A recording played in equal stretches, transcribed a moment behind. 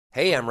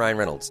Hey, I'm Ryan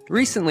Reynolds.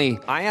 Recently,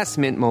 I asked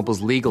Mint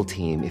Mobile's legal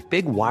team if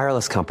big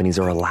wireless companies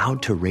are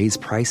allowed to raise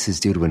prices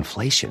due to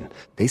inflation.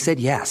 They said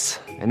yes.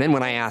 And then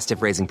when I asked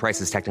if raising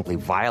prices technically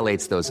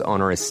violates those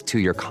onerous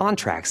two-year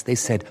contracts, they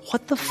said,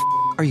 "What the f***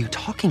 are you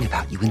talking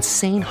about, you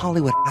insane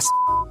Hollywood ass?"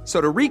 So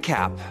to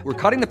recap, we're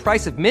cutting the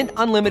price of Mint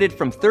Unlimited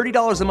from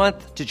 $30 a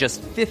month to just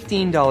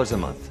 $15 a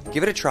month.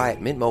 Give it a try at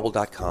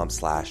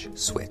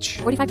mintmobile.com/switch.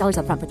 $45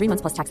 up front for 3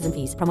 months plus taxes and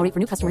fees. Promo rate for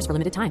new customers for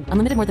limited time.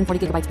 Unlimited more than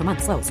 40 gigabytes per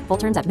month. Slows full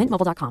terms at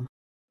mintmobile.com.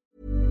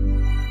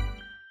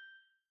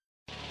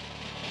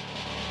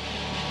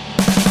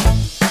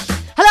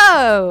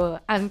 Hello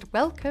and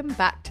welcome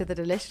back to the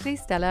Deliciously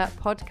Stella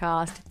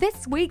podcast.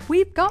 This week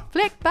we've got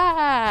Flick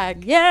back.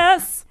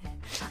 Yes!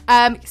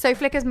 So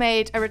Flick has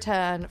made a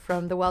return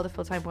from the world of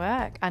full-time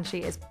work and she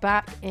is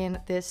back in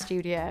the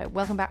studio.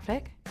 Welcome back,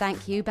 Flick.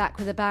 Thank you, back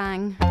with a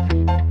bang.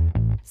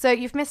 So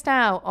you've missed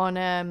out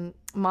on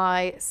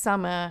my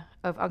summer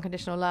of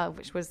unconditional love,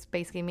 which was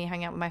basically me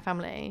hanging out with my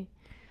family.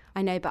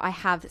 I know, but I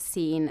have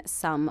seen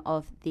some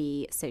of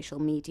the social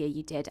media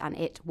you did and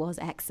it was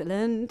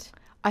excellent.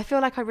 I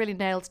feel like I really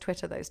nailed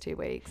Twitter those 2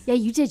 weeks. Yeah,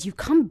 you did. You've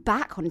come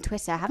back on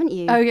Twitter, haven't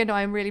you? Oh, yeah, no,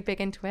 I'm really big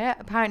into it.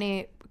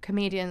 Apparently,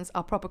 comedians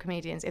are proper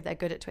comedians if they're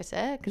good at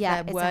Twitter.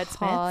 Yeah, they're it's a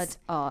hard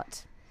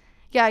art.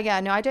 Yeah,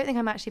 no, I don't think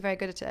I'm actually very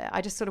good at it. I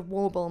just sort of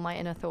warble my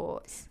inner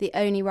thoughts. The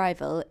only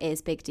rival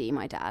is Big D,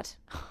 my dad.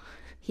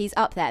 He's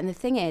up there. And the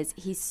thing is,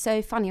 he's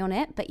so funny on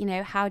it. But, you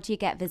know, how do you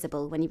get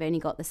visible when you've only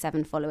got the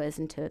 7 followers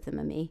and 2 of them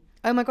are me?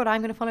 Oh, my God,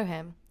 I'm going to follow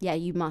him. Yeah,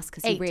 you must,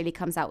 because he really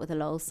comes out with the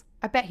lols.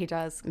 I bet he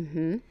does.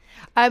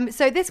 Mm-hmm.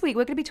 So this week,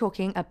 we're going to be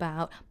talking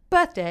about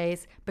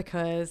birthdays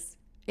because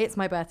it's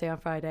my birthday on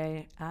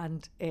Friday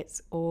and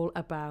it's all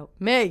about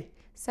me.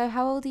 So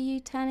how old are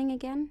you turning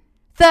again?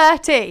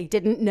 30.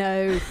 Didn't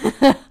know.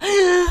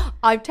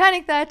 I'm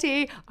turning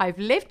 30. I've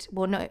lived.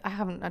 Well, no, I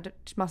haven't. I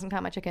mustn't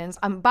count my chickens.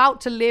 I'm about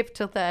to live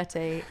till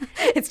 30.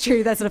 It's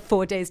true. There's sort of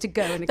 4 days to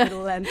go and it could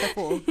all end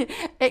before.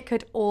 It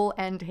could all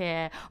end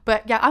here.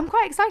 But yeah, I'm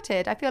quite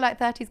excited. I feel like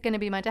 30 is going to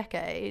be my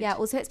decade. Yeah,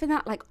 also it's been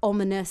that like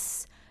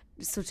ominous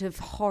sort of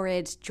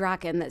horrid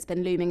dragon that's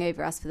been looming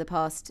over us for the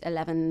past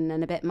 11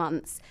 and a bit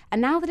months.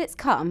 And now that it's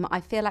come, I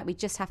feel like we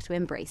just have to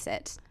embrace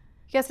it.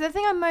 Yeah, so the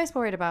thing I'm most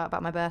worried about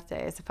my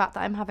birthday is the fact that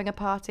I'm having a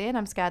party and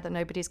I'm scared that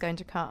nobody's going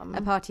to come.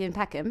 A party in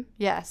Peckham?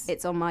 Yes.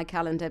 It's on my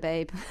calendar,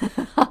 babe.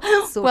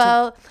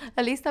 Well,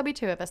 at least there'll be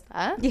 2 of us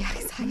there. Yeah,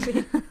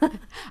 exactly.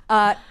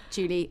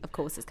 Julie, of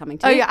course, is coming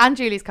too. Oh, yeah, and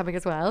Julie's coming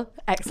as well.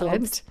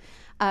 Excellent.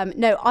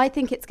 No, I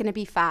think it's going to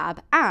be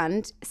fab.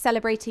 And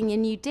celebrating your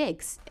new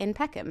digs in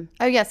Peckham.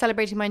 Oh, yeah,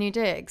 celebrating my new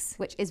digs.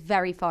 Which is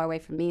very far away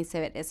from me, so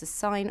it is a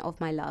sign of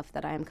my love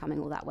that I am coming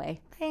all that way.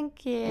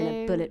 Thank you. In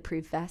a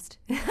bulletproof vest.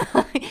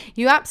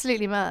 You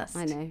absolutely must.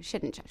 I know.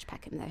 Shouldn't judge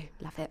Peckham, though.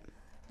 Love it.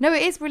 No,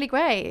 it is really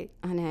great.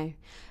 I know.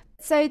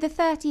 So the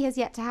 30 has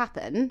yet to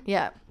happen.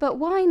 Yeah. But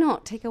why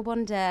not take a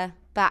wander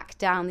back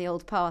down the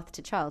old path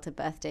to childhood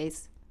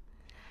birthdays?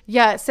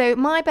 Yeah, so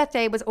my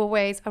birthday was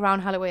always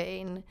around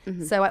Halloween.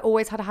 Mm-hmm. So I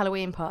always had a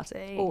Halloween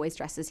party. Always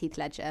dressed as Heath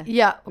Ledger.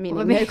 Yeah.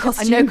 Meaning no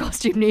costume. No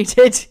costume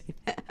needed.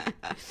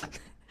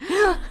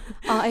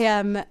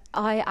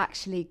 I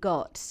actually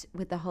got,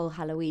 with the whole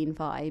Halloween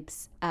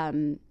vibes,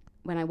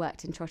 when I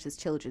worked in Trotter's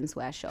children's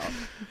wear shop.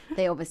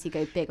 They obviously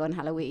go big on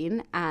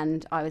Halloween,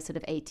 and I was sort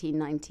of 18,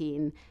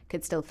 19,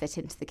 could still fit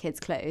into the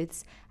kids'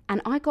 clothes.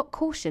 And I got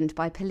cautioned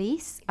by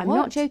police, I'm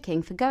not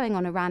joking, for going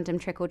on a random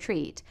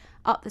trick-or-treat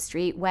up the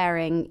street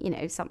wearing, you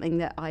know, something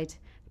that I'd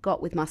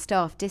got with my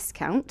staff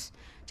discount,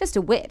 just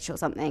a witch or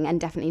something, and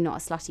definitely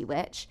not a slutty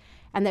witch.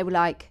 And they were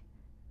like,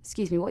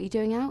 "Excuse me, what are you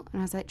doing out?"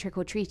 And I was like,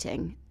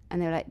 "Trick-or-treating."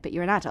 And they were like, "But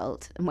you're an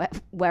adult, and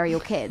where are your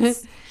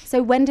kids?"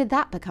 So when did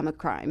that become a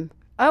crime?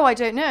 Oh, I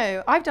don't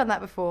know. I've done that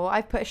before.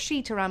 I've put a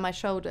sheet around my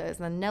shoulders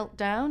and then knelt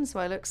down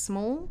so I look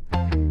small.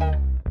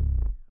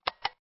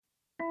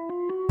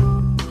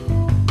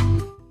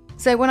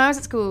 So when I was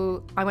at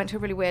school, I went to a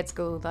really weird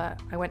school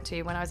that I went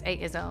to when I was 8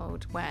 years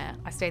old, where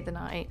I stayed the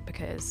night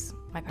because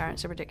my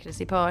parents are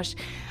ridiculously posh.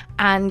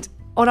 And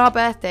on our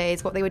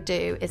birthdays, what they would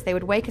do is they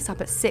would wake us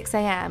up at 6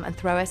 a.m. and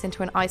throw us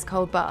into an ice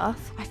cold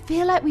bath. I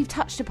feel like we've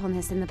touched upon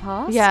this in the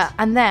past. Yeah,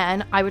 and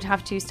then I would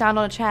have to stand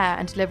on a chair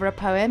and deliver a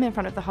poem in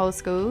front of the whole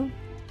school.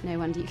 No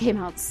wonder you came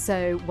out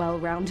so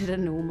well-rounded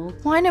and normal.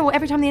 Well, I know.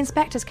 Every time the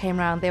inspectors came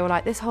round, they were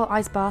like, this whole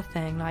ice bath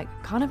thing, like,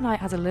 kind of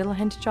like has a little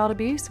hint of child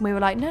abuse. And we were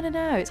like, no,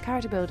 it's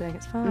character building.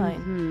 It's fine.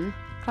 Mm-hmm.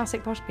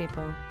 Classic posh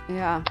people.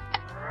 Yeah.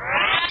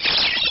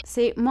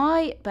 See,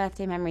 my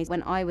birthday memories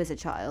when I was a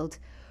child,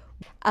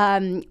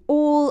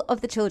 all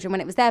of the children,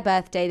 when it was their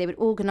birthday, they would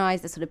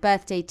organise a sort of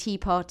birthday tea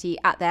party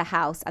at their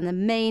house. And the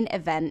main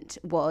event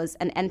was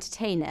an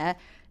entertainer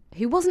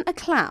who wasn't a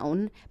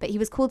clown, but he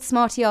was called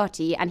Smarty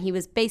Arty, and he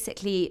was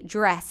basically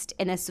dressed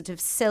in a sort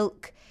of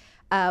silk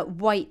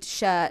white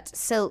shirt,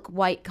 silk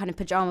white kind of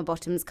pajama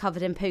bottoms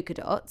covered in polka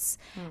dots.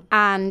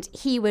 And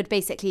he would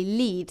basically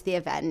lead the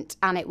event,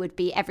 and it would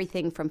be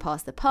everything from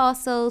pass the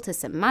parcel to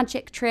some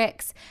magic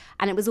tricks.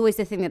 And it was always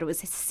the thing that it was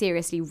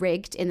seriously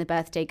rigged in the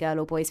birthday girl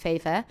or boy's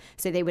favour.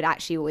 So they would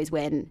actually always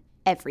win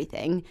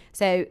everything.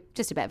 So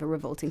just a bit of a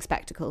revolting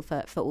spectacle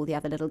for all the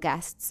other little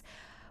guests.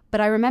 But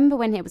I remember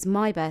when it was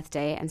my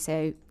birthday, and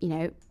so, you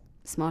know,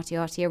 Smarty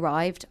Arty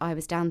arrived. I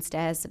was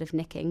downstairs sort of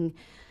nicking,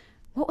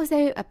 what was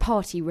there? A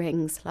party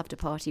rings. Loved a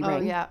party ring.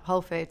 Oh, yeah,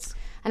 Whole Foods.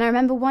 And I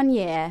remember one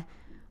year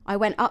I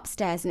went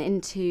upstairs and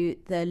into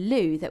the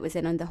loo that was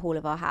in the hall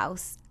of our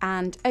house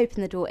and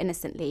opened the door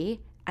innocently,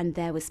 and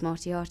there was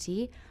Smarty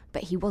Arty,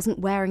 but he wasn't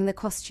wearing the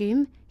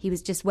costume. He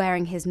was just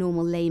wearing his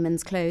normal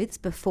layman's clothes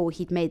before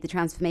he'd made the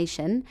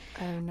transformation.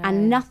 Oh, no.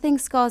 And nothing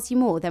scars you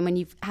more than when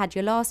you've had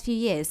your last few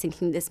years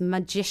thinking this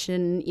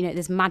magician, you know,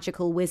 this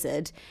magical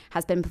wizard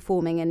has been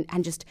performing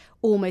and just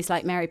almost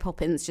like Mary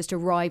Poppins just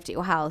arrived at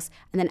your house,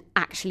 and then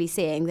actually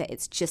seeing that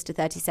it's just a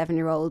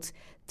 37-year-old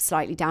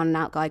slightly down and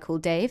out guy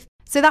called Dave.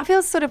 So that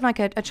feels sort of like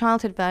a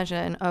childhood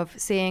version of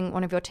seeing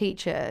one of your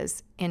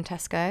teachers in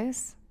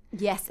Tesco's.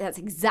 Yes, that's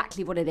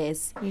exactly what it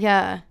is.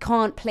 Yeah.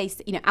 Can't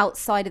place, you know,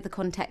 outside of the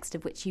context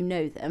of which you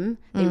know them,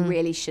 they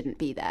really shouldn't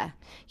be there.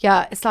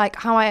 Yeah, it's like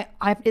how I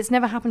it's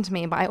never happened to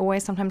me, but I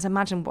always sometimes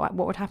imagine what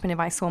would happen if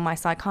I saw my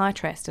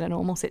psychiatrist in a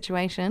normal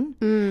situation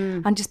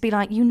and just be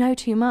like, you know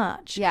too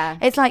much. Yeah.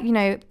 It's like, you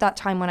know, that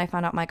time when I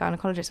found out my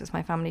gynecologist was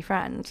my family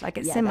friend. Like,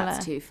 it's similar.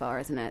 That's too far,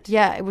 isn't it?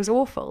 Yeah, it was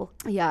awful.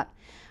 Yeah.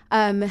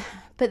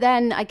 But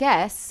then I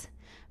guess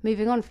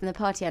moving on from the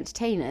party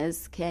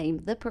entertainers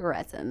came the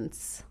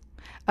presents.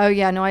 Oh,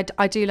 yeah, no,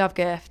 I do love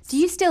gifts. Do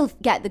you still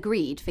get the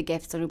greed for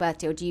gifts on your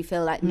birthday, or do you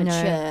feel like mature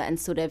and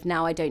sort of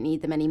now I don't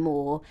need them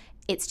anymore?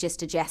 It's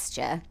just a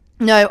gesture.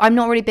 No, I'm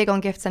not really big on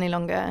gifts any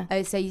longer.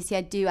 Oh, so you see,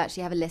 I do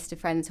actually have a list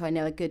of friends who I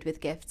know are good with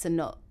gifts and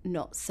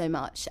not so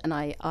much. And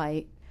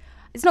I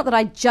it's not that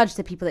I judge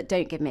the people that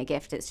don't give me a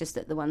gift. It's just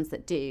that the ones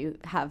that do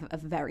have a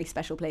very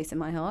special place in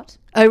my heart.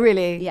 Oh,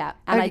 really? Yeah.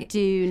 And Okay. I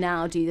do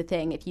now do the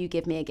thing. If you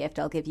give me a gift,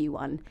 I'll give you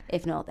one.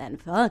 If not, then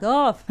fuck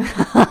off.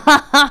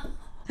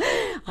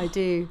 I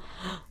do.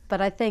 But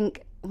I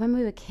think when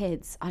we were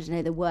kids, I don't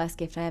know, the worst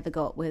gift I ever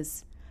got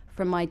was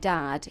from my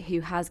dad,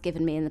 who has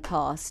given me in the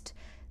past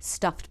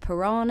stuffed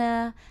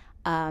piranha,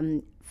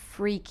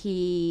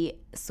 freaky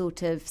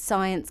sort of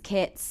science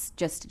kits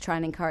just to try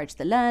and encourage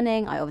the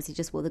learning. I obviously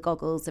just wore the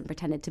goggles and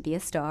pretended to be a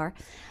star.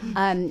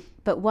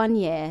 But one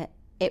year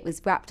it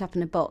was wrapped up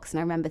in a box, and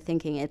I remember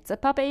thinking it's a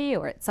puppy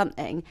or it's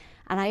something.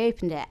 And I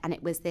opened it and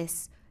it was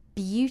this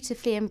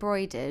beautifully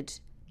embroidered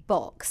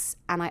box,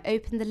 and I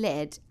opened the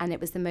lid and it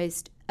was the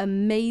most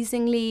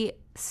amazingly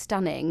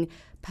stunning,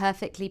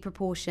 perfectly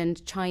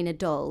proportioned china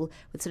doll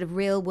with sort of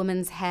real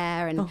woman's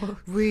hair and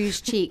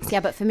rouge cheeks. Yeah,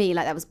 but for me,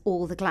 like, that was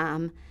all the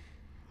glam.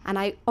 And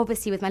I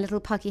obviously, with my little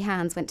puggy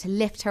hands, went to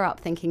lift her up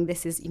thinking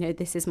this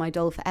is my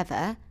doll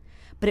forever.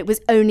 But it was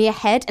only a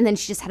head, and then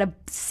she just had a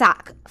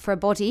sack for a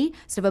body,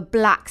 sort of a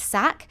black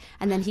sack,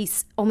 and then he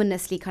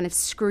ominously kind of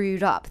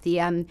screwed up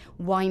the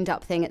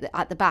wind-up thing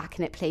at the back,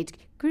 and it played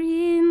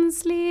Green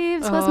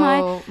Sleeves was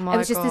my it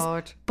was just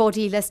God. this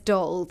bodiless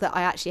doll that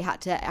I actually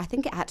had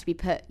to be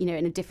put, you know,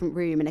 in a different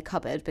room in a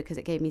cupboard because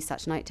it gave me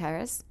such night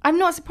terrors. I'm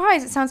not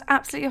surprised. It sounds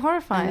absolutely I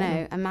horrifying.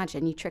 know,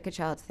 imagine you trick a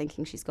child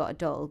thinking she's got a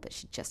doll, but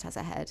she just has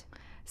a head.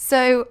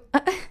 So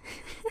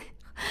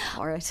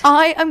Horrid.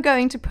 I am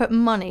going to put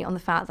money on the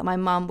fact that my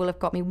mum will have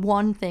got me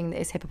one thing that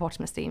is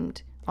hippopotamus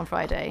themed on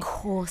Friday. Of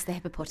course, the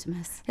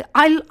hippopotamus. No,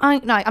 I'm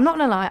not going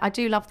to lie. I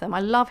do love them.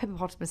 I love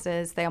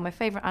hippopotamuses. They are my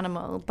favourite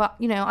animal. But,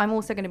 you know, I'm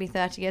also going to be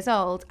 30 years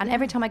old. And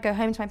every time I go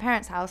home to my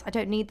parents' house, I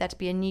don't need there to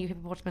be a new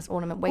hippopotamus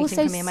ornament waiting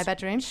Also, for me in my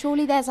bedroom.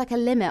 Surely there's like a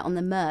limit on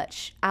the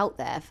merch out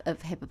there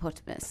of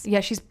hippopotamus.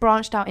 Yeah, she's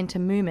branched out into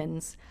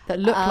moomins that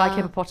look like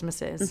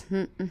hippopotamuses,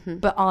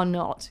 but are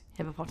not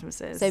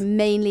hippopotamuses. So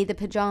mainly the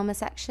pyjama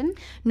section.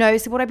 No,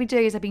 so what I've been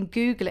doing is I've been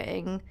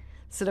Googling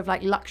sort of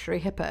like luxury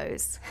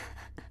hippos,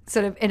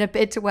 sort of in a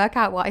bid to work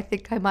out what I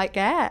think I might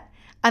get.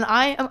 And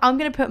I'm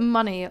going to put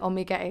money on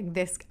me getting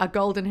a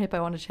golden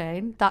hippo on a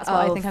chain. That's what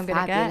I think I'm going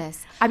to get.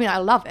 Fabulous. I mean, I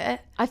love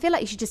it. I feel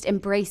like you should just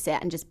embrace it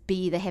and just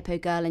be the hippo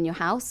girl in your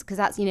house, because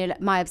that's, you know,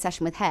 like my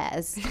obsession with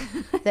hares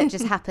that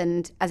just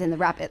happened, as in the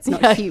rabbits,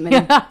 not human.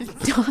 Yeah.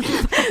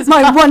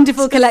 My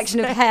wonderful collection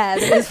of hair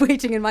that is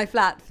waiting in my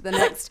flat for the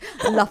next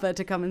lover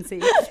to come and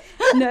see.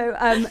 No,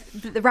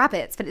 the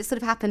rabbits, but it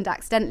sort of happened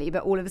accidentally,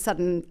 but all of a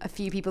sudden a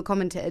few people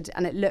commented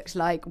and it looked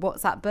like,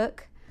 what's that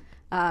book?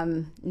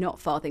 Not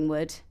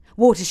Farthingwood.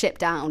 Watership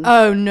Down.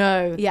 Oh,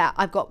 no. Yeah,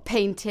 I've got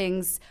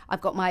paintings.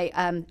 I've got my,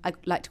 I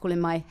like to call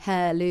him my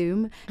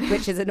heirloom,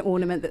 which is an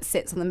ornament that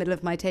sits on the middle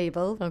of my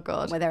table. Oh,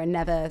 God. Where there are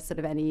never sort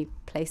of any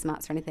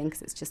placemats or anything,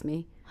 because it's just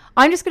me.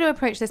 I'm just going to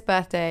approach this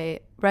birthday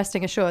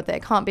resting assured that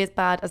it can't be as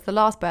bad as the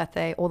last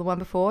birthday or the one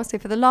before. So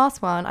for the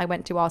last one, I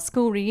went to our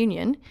school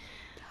reunion.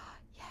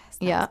 Yes,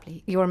 Yeah,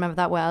 you'll remember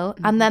that well.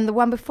 Mm-hmm. And then the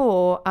one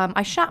before,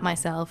 I shat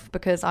myself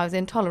because I was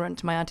intolerant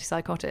to my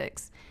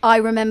antipsychotics. I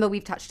remember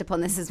we've touched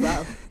upon this as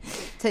well.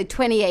 So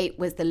 28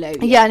 was the low year.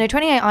 Yeah, no,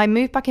 28, I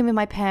moved back in with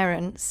my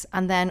parents,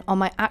 and then on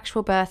my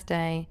actual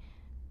birthday,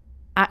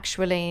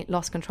 actually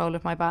lost control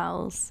of my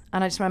bowels.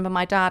 And I just remember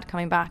my dad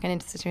coming back and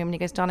into the sitting room, and he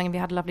goes, "Darling, have you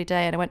had a lovely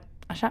day?" And I went,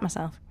 "I shat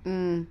myself."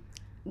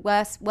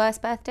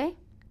 Worst birthday?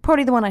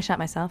 Probably the one I shat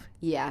myself.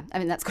 Yeah, I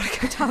mean, that's got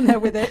to go down there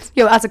with it.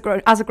 Yo, as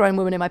a grown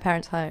woman in my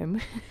parents'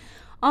 home.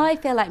 I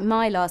feel like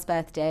my last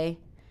birthday,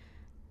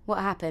 what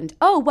happened?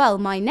 Oh, well,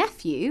 my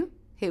nephew,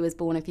 who was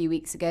born a few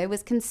weeks ago,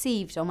 was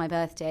conceived on my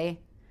birthday.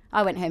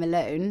 I went home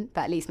alone,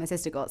 but at least my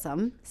sister got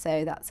some.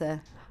 So that's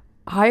a...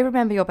 I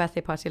remember your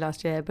birthday party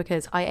last year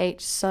because I ate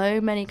so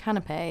many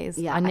canapes.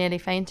 Yeah, I nearly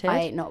fainted. I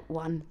ate not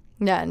one.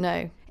 Yeah,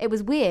 no. It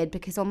was weird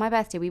because on my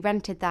birthday, we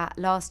rented that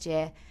last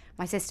year.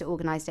 My sister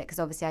organised it because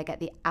obviously I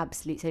get the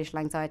absolute social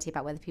anxiety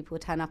about whether people will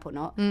turn up or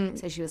not.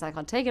 So she was like,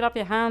 I'll take it off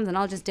your hands and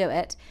I'll just do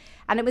it.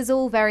 And it was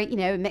all very, you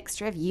know, a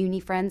mixture of uni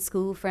friends,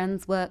 school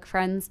friends, work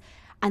friends.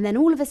 And then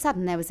all of a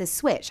sudden there was this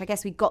switch. I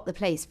guess we got the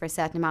place for a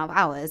certain amount of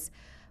hours.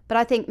 But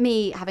I think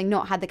me, having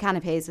not had the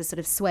canapes, was sort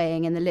of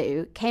swaying in the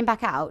loo, came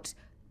back out.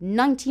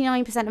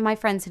 99% of my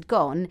friends had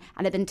gone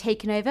and had been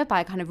taken over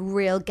by a kind of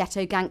real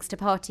ghetto gangster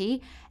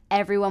party.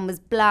 Everyone was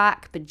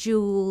black,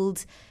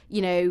 bejeweled,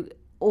 you know,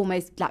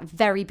 almost like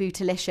very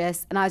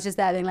bootylicious. And I was just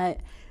there being like,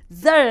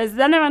 has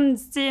anyone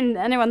seen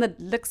anyone that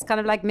looks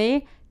kind of like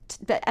me?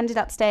 But ended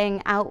up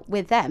staying out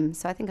with them.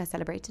 So I think I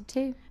celebrated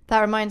too. That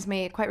reminds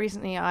me, quite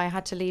recently I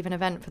had to leave an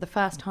event for the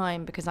first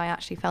time because I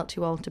actually felt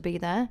too old to be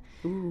there.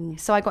 Ooh.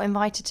 So I got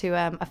invited to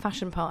a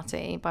fashion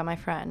party by my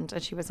friend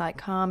and she was like,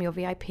 come, you're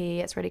VIP,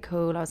 it's really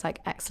cool. I was like,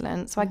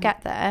 excellent. So I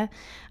get there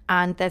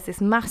and there's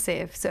this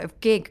massive sort of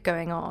gig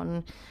going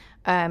on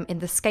in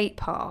the skate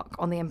park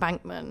on the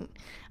embankment.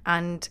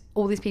 And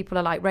all these people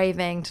are like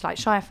raving to like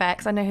Shy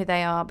FX. I know who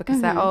they are because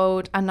they're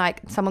old. And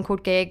like someone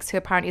called Giggs, who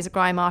apparently is a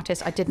grime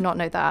artist. I did not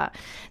know that.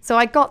 So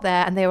I got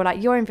there and they were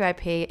like, you're in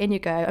VIP, in you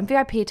go. And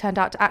VIP turned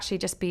out to actually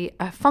just be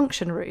a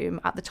function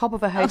room at the top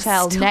of a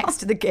hotel next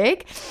to the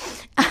gig.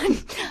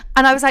 And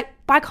I was like,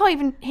 but I can't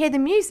even hear the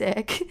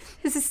music.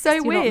 This is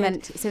so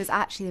weird. So it was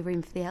actually the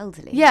room for the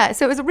elderly. Yeah,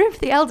 so it was a room for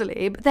the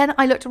elderly. But then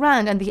I looked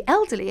around and the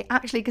elderly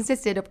actually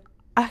consisted of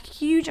a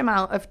huge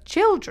amount of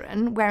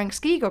children wearing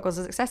ski goggles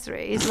as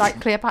accessories,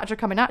 like Cleopatra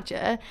coming at you.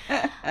 And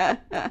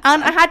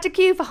I had to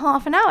queue for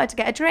half an hour to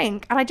get a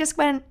drink. And I just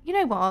went, you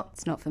know what?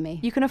 It's not for me.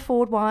 You can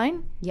afford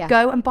wine. Yeah.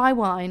 Go and buy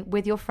wine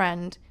with your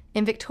friend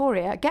in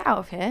Victoria. Get out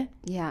of here.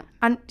 Yeah.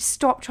 And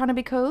stop trying to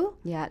be cool.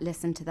 Yeah,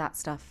 listen to that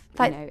stuff,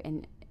 like, you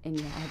know, in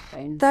your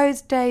headphones.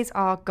 Those days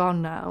are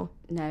gone now.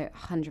 No,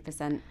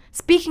 100%.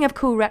 Speaking of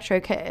cool retro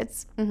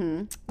kids,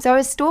 so I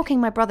was stalking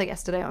my brother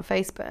yesterday on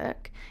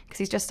Facebook because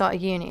he's just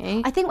started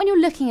uni. I think when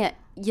you're looking at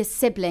your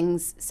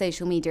siblings'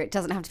 social media, it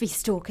doesn't have to be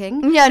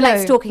stalking. Yeah, like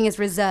no. Stalking is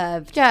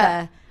reserved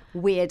for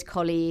weird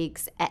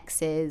colleagues,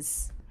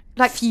 exes,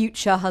 like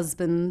future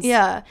husbands who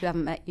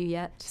haven't met you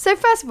yet. So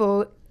first of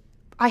all,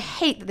 I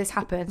hate that this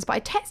happens, but I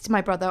texted my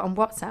brother on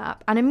WhatsApp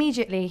and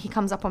immediately he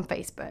comes up on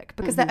Facebook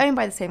because they're owned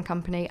by the same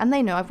company and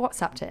they know I've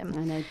WhatsApped him.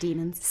 I know,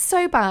 demons.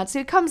 So bad. So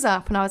he comes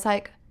up and I was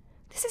like,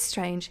 this is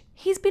strange.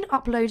 He's been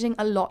uploading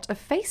a lot of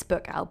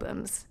Facebook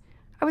albums.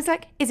 I was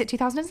like, is it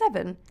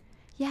 2007?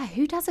 Yeah,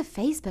 who does a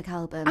Facebook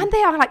album? And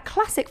they are like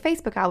classic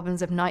Facebook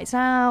albums of nights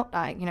out.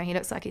 Like, you know, he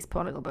looks like he's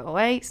put on a little bit of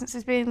weight since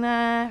he's been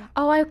there.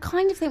 Oh, I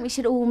kind of think we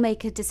should all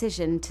make a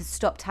decision to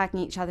stop tagging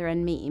each other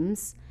in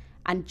memes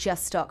and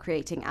just start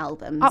creating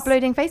albums.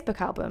 Uploading Facebook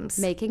albums.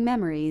 Making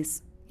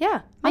memories. Yeah,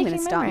 I'm going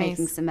to start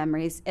making some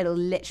memories. It'll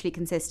literally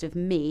consist of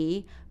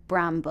me,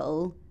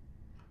 Bramble,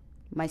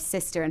 my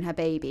sister and her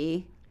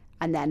baby,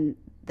 and then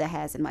the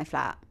hairs in my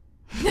flat.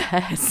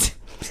 Yes.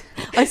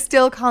 I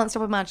still can't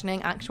stop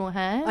imagining actual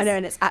hairs. I know,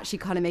 and it's actually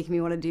kind of making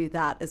me want to do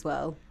that as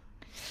well.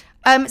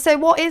 So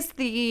what is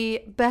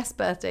the best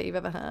birthday you've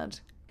ever had?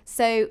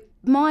 So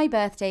my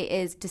birthday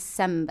is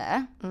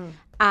December.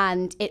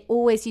 And it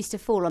always used to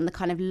fall on the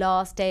kind of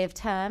last day of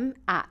term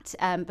at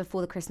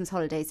before the Christmas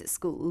holidays at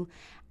school.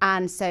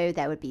 And so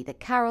there would be the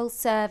carol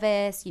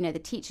service. You know, the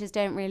teachers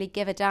don't really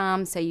give a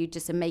damn. So you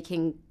just are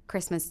making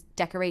Christmas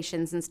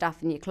decorations and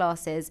stuff in your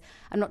classes.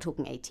 I'm not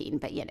talking 18,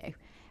 but, you know,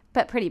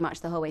 but pretty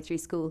much the whole way through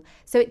school.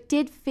 So it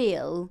did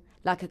feel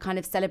like a kind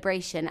of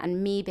celebration.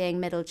 And me being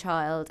middle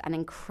child and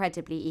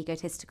incredibly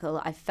egotistical,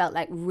 I felt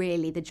like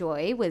really the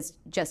joy was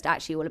just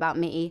actually all about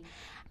me.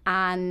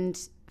 And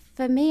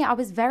for me, I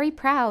was very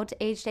proud,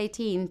 aged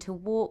 18, to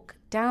walk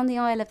down the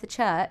aisle of the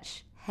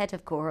church, head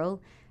of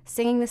choral,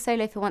 singing the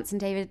solo for once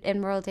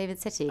in Royal David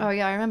City. Oh,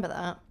 yeah, I remember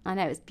that. I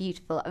know, it was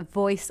beautiful. A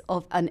voice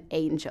of an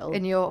angel.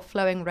 In your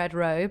flowing red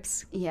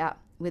robes. Yeah,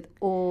 with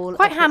all...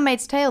 Quite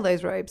Handmaid's Tale,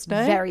 those robes,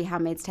 no? Very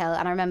Handmaid's Tale.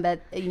 And I remember,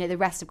 you know, the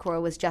rest of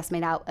choral was just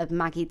made out of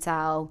Maggie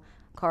Tsao,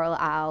 Coral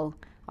Ao,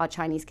 our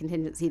Chinese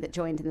contingency that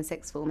joined in the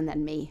sixth form, and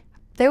then me.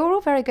 They were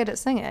all very good at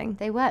singing.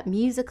 They were.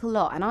 Musical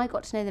lot. And I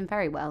got to know them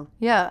very well.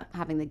 Yeah.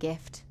 Having the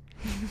gift.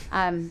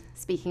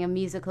 Speaking of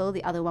musical,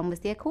 the other one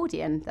was the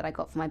accordion that I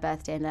got for my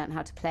birthday and learned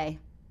how to play.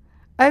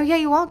 Oh, yeah,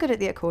 you are good at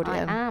the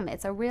accordion. I am.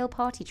 It's a real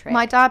party trick.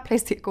 My dad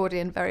plays the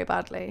accordion very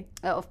badly.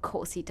 Oh, of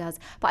course he does.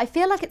 But I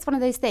feel like it's one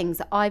of those things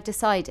that I've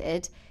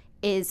decided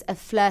is a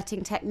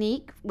flirting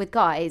technique with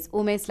guys.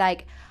 Almost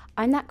like,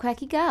 I'm that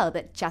quirky girl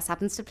that just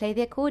happens to play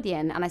the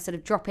accordion, and I sort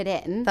of drop it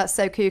in. That's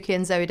so kooky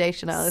and Zooey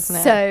Deschanel, isn't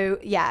it? So,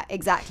 yeah,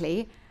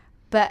 exactly.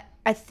 But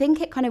I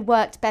think it kind of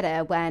worked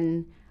better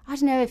when, I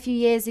don't know, a few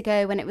years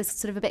ago when it was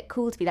sort of a bit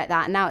cool to be like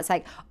that. And now it's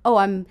like, oh,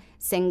 I'm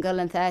single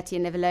and 30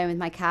 and live alone with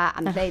my cat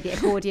and play the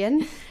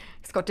accordion.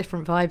 It's got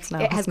different vibes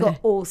now. It has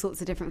got all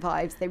sorts of different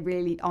vibes. They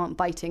really aren't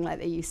biting like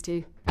they used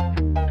to.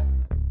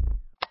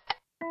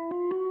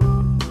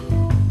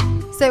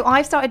 So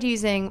I've started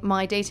using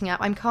my dating app.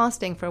 I'm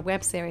casting for a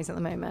web series at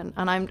the moment,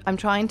 and I'm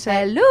trying to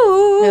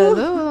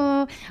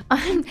Hello.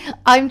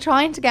 I'm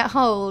trying to get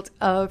hold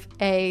of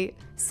a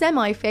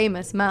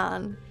semi-famous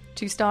man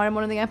to star in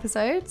one of the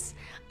episodes.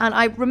 And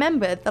I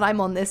remembered that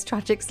I'm on this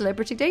tragic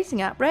celebrity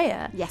dating app,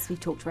 Raya. Yes, we've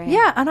talked Raya.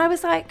 Yeah, and I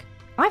was like,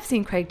 I've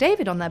seen Craig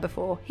David on there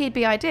before. He'd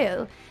be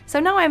ideal. So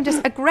now I'm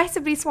just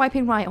aggressively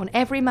swiping right on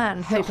every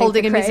man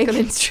holding a musical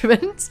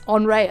instrument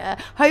on Raya,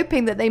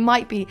 hoping that they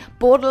might be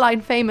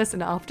borderline famous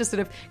enough to sort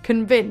of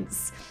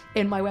convince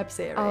in my web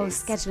series. Oh,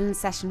 scheduling a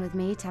session with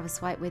me to have a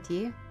swipe with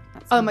you.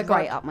 That's oh my God.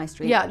 Right up my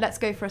street. Yeah, let's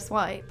go for a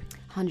swipe.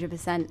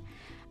 100%.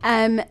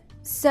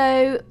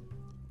 So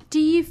do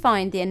you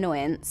find the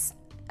annoyance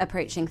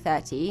approaching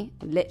 30,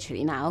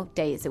 literally now,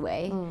 days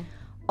away,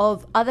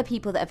 of other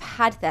people that have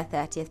had their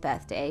 30th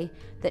birthday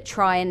that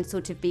try and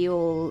sort of be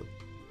all,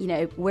 you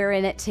know, we're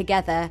in it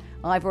together,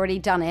 I've already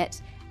done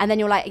it. And then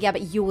you're like, yeah,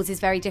 but yours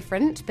is very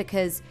different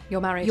because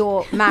You're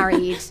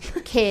married,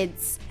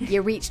 kids,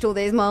 you reached all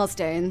those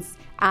milestones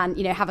and,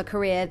 you know, have a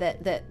career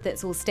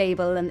that's all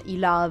stable and that you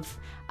love,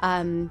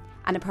 and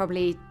are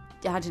probably,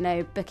 I don't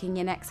know, booking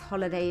your next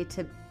holiday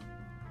to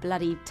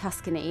bloody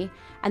Tuscany.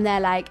 And they're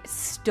like,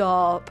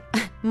 stop,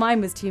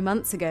 mine was 2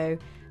 months ago. And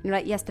you're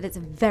like, yes, but it's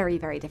a very,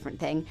 very different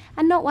thing.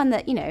 And not one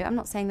that, you know, I'm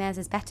not saying theirs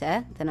is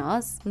better than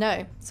ours.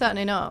 No,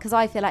 certainly not. Because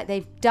I feel like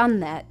they've done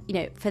that, you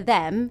know, for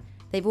them,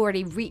 they've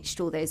already reached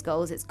all those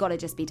goals. It's got to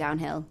just be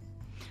downhill.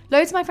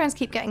 Loads of my friends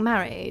keep getting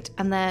married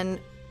and then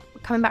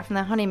coming back from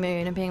their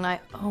honeymoon and being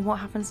like, oh, what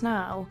happens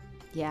now?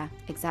 Yeah,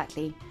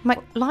 exactly. Like,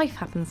 life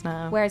happens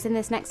now. Whereas in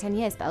this next 10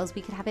 years, Bells,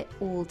 we could have it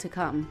all to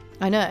come.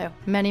 I know.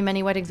 Many,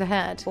 many weddings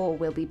ahead. Or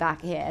we'll be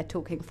back here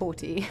talking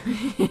 40.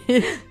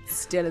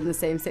 Still in the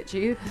same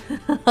situ.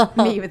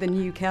 Me with a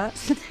new cat.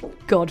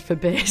 God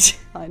forbid.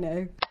 I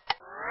know.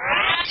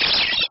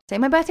 So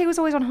my birthday was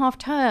always on half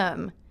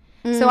term.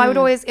 So I would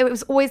always, it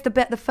was always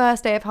the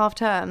first day of half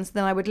term. So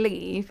then I would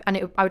leave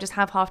and I would just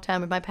have half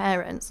term with my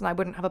parents and I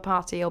wouldn't have a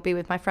party or be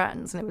with my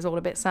friends. And it was all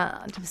a bit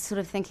sad. I was sort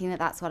of thinking that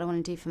that's what I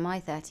want to do for my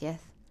 30th.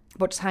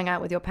 But just hang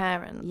out with your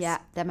parents. Yeah,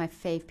 they're my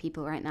fave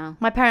people right now.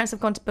 My parents have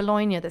gone to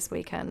Bologna this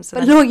weekend. So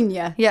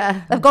Bologna?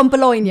 Yeah. They've gone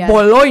Bologna.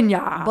 Bologna.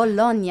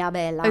 Bologna,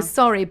 Bella. Oh,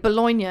 sorry,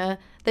 Bologna.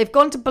 They've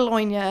gone to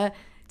Bologna.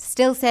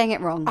 Still saying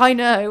it wrong. I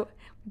know.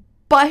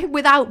 But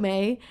without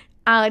me.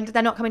 And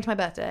they're not coming to my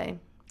birthday.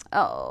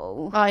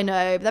 Oh. I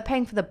know. They're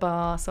paying for the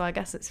bar, so I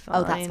guess it's fine.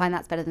 Oh, that's fine.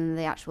 That's better than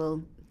the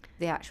actual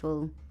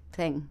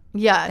thing.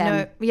 Yeah, Them.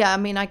 no. Yeah, I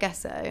mean, I guess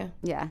so.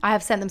 Yeah. I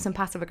have sent them some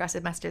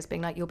passive-aggressive messages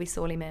being like, you'll be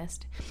sorely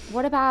missed.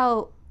 What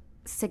about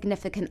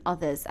significant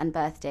others and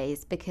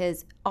birthdays?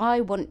 Because I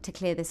want to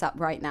clear this up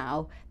right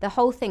now. The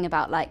whole thing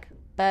about, like,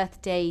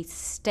 birthday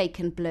steak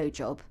and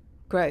blowjob.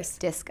 Gross.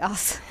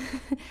 Discuss.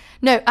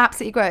 No,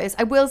 absolutely gross.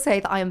 I will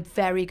say that I am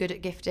very good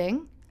at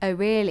gifting. Oh,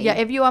 really? Yeah,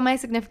 if you are my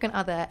significant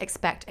other,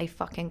 expect a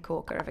fucking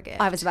corker of a gift.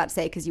 I was about to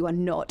say, because you are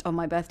not on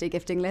my birthday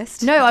gifting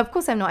list. No, of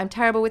course I'm not. I'm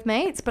terrible with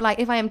mates. But, like,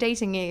 if I am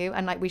dating you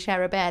and, like, we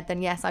share a bed,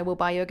 then, yes, I will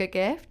buy you a good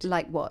gift.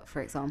 Like what, for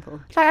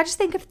example? Like, I just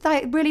think of,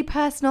 like, really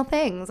personal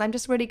things. I'm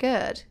just really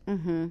good.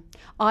 Mm-hmm.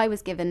 I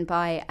was given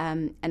by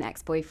an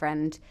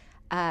ex-boyfriend.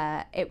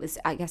 It was,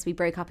 I guess we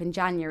broke up in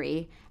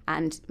January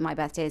and my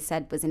birthday, as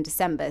said, was in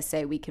December.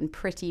 So we can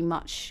pretty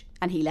much,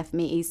 and he left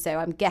me. So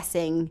I'm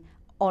guessing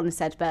on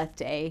said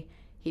birthday,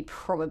 he'd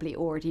probably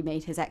already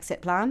made his exit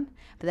plan,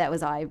 but that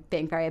was I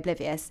being very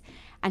oblivious.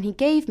 And he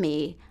gave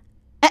me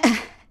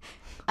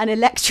an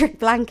electric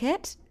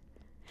blanket.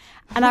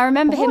 And I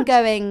remember him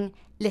going,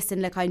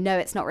 listen, look, I know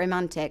it's not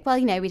romantic. Well,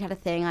 you know, we'd had a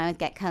thing, I would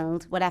get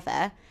cold,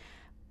 whatever.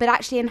 But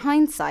actually, in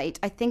hindsight,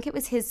 I think it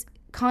was his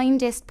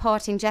kindest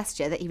parting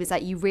gesture that he was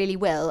like, you really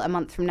will, a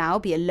month from now,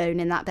 be alone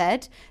in that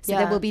bed. So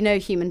there will be no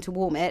human to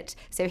warm it.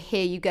 So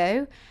here you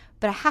go.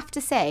 But I have to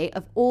say,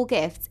 of all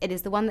gifts, it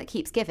is the one that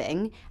keeps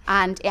giving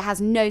and it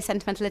has no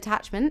sentimental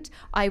attachment.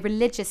 I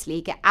religiously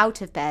get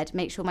out of bed,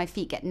 make sure my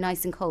feet get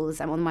nice and cold as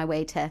I'm on my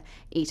way to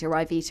eat a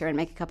Rivita and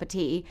make a cup of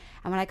tea.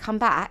 And when I come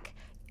back,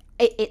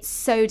 it's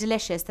so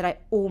delicious that I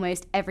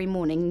almost every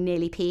morning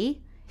nearly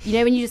pee. You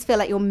know, when you just feel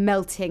like you're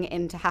melting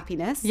into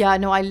happiness? Yeah,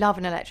 no, I love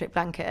an electric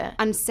blanket.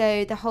 And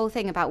so the whole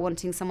thing about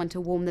wanting someone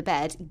to warm the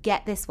bed,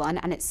 get this one,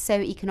 and it's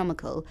so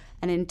economical.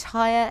 An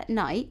entire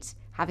night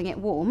having it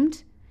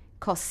warmed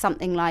costs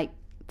something like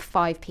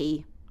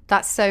 5p.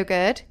 That's so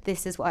good.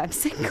 This is why I'm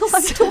single.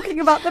 I'm talking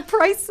about the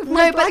price of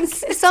my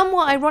blanket. But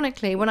somewhat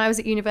ironically, when I was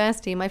at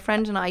university, my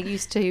friend and I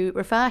used to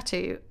refer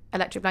to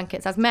electric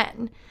blankets as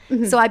men.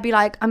 Mm-hmm. So I'd be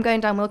like, I'm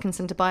going down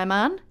Wilkinson to buy a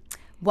man.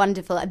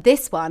 Wonderful.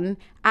 This one,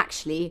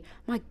 actually,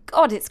 my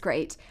God, it's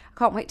great. I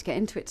can't wait to get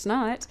into it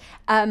tonight.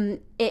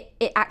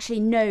 It actually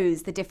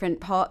knows the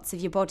different parts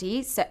of your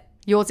body. So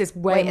yours is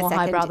way more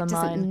highbrow than mine. It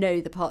mine. doesn't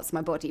know the parts of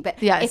my body,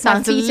 but yeah, it if my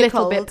sounds a feet are little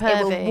cold, bit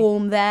pervy. it will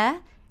warm there.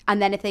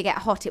 And then if they get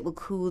hot, it will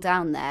cool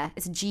down there.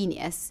 It's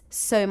genius.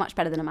 So much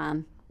better than a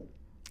man.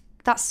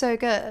 That's so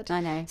good. I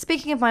know.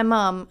 Speaking of my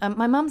mum,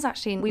 my mum's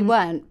actually... We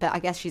weren't, but I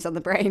guess she's on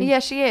the brain. Yeah,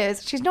 she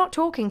is. She's not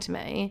talking to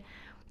me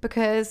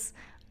because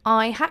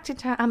I hacked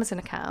into her Amazon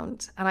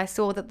account and I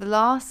saw that the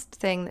last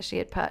thing that she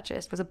had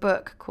purchased was a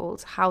book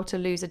called How to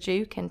Lose a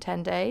Duke in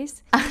 10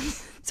 Days.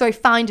 Sorry,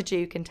 Find a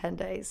Duke in 10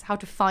 Days. How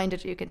to Find a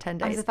Duke in 10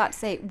 Days. I was about to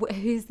say,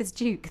 who's this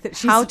Duke that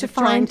she's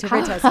trying to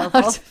rid herself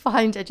How of? to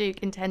Find a Duke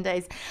in 10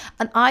 Days.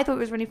 And I thought it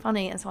was really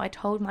funny. And so I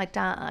told my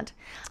dad,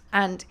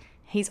 and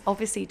he's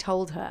obviously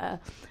told her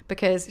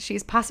because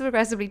she's passive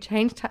aggressively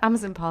changed her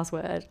Amazon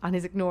password and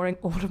is ignoring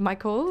all of my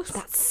calls.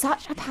 That's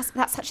such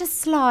a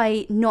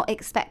sly, not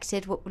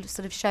expected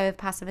sort of show of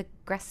passive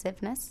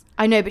aggressiveness.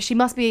 I know, but she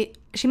must be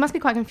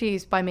quite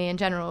confused by me in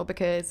general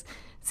because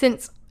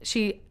since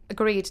she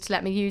agreed to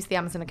let me use the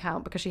Amazon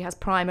account because she has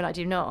Prime and I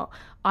do not,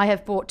 I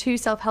have bought 2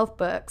 self-help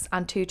books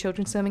and 2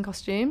 children's swimming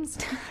costumes.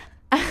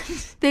 And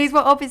these were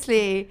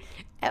obviously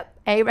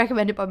A,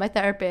 recommended by my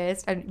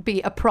therapist, and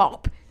B, a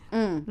prop.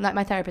 Like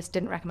my therapist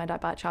didn't recommend I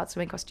buy a child's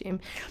swimming costume.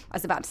 I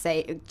was about to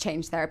say,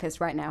 change therapist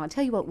right now. I'll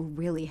tell you what will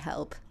really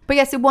help. But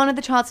yeah, so one of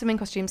the child's swimming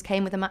costumes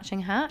came with a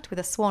matching hat with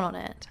a swan on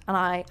it. And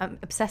I am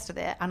obsessed with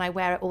it and I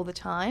wear it all the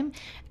time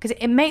because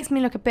it makes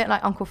me look a bit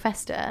like Uncle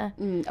Fester.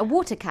 A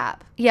water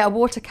cap. Yeah, a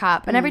water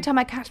cap. And every time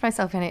I catch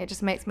myself in it, it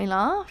just makes me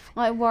laugh.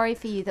 I worry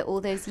for you that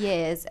all those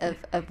years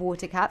of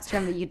water caps,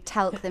 remember you'd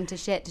talc them to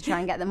shit to try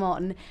and get them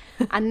on.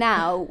 And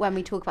now when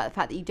we talk about the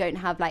fact that you don't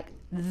have like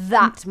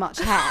that much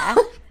hair...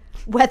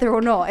 whether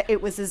or not it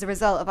was as a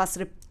result of us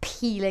sort of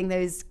peeling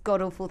those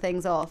god-awful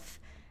things off.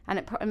 And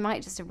it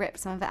might just have ripped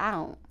some of it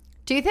out.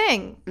 Do you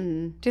think?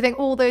 Do you think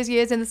all those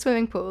years in the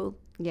swimming pool?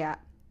 Yeah.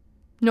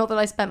 Not that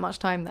I spent much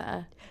time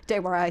there.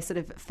 Don't worry, I sort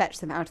of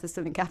fetched them out of the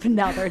swimming cap and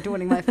now they're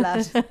adorning my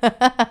flat.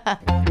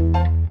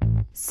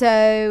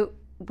 So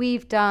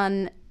we've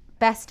done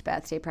best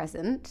birthday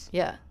present.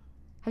 Yeah.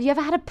 Have you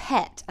ever had a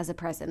pet as a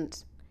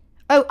present?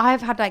 Oh,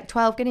 I've had like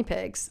 12 guinea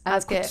pigs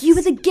as gifts. You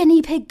were the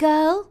guinea pig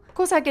girl? Of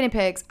course I had guinea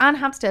pigs and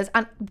hamsters.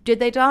 And did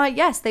they die?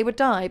 Yes, they would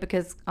die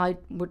because I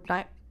would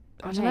like,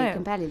 I don't know. You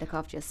can barely look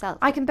after yourself.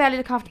 I can barely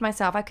look after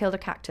myself. I killed a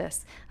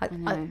cactus.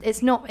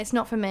 It's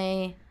not for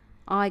me.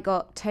 I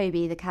got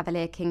Toby, the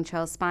Cavalier King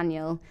Charles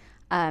Spaniel,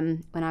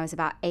 when I was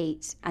about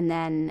 8. And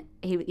then,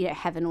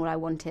 heaven all I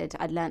wanted.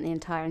 I'd learnt the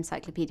entire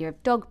encyclopedia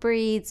of dog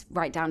breeds,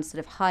 right down to sort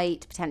of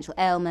height, potential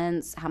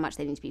ailments, how much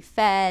they need to be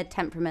fed,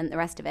 temperament, the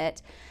rest of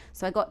it.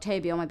 So I got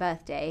Toby on my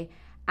birthday.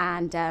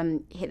 And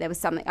there was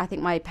something, I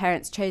think my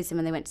parents chose him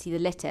when they went to see the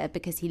litter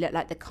because he looked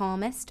like the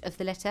calmest of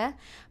the litter.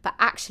 But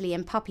actually,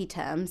 in puppy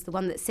terms, the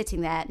one that's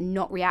sitting there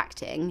not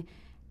reacting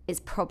is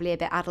probably a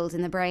bit addled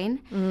in the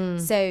brain.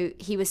 So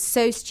he was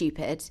so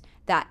stupid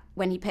that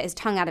when he put his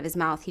tongue out of his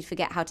mouth, he'd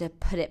forget how to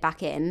put it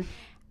back in.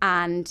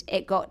 And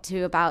it got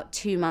to about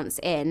 2 months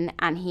in,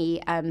 and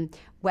he,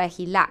 where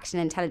he lacked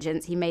in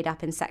intelligence, he made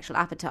up in sexual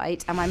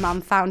appetite. And my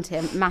mum found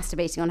him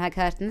masturbating on her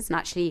curtains and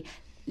actually...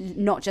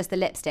 not just the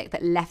lipstick,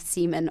 but left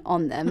semen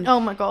on them. Oh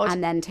my God.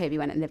 And then Toby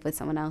went and lived with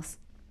someone else.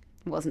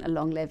 It wasn't a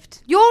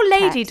long-lived Your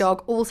lady pet.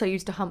 dog also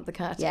used to hump the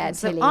curtains. Yeah,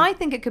 so Tilly. I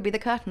think it could be the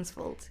curtain's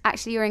fault.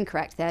 Actually, you're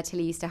incorrect there.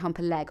 Tilly used to hump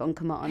a leg on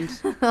command.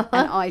 And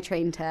I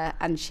trained her,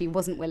 and she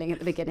wasn't willing at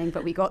the beginning,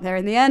 but we got there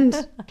in the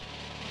end.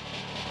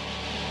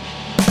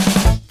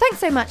 Thanks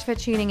so much for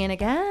tuning in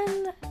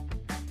again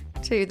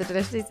to the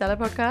Deliciously Stella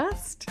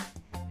podcast.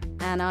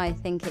 And I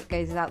think it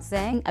goes without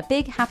saying, a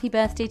big happy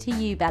birthday to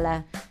you,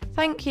 Bella.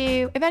 Thank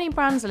you. If any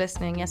brands are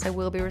listening, yes, I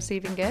will be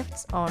receiving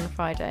gifts on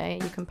Friday.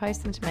 You can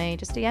post them to me.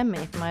 Just DM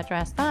me from my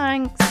address.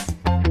 Thanks.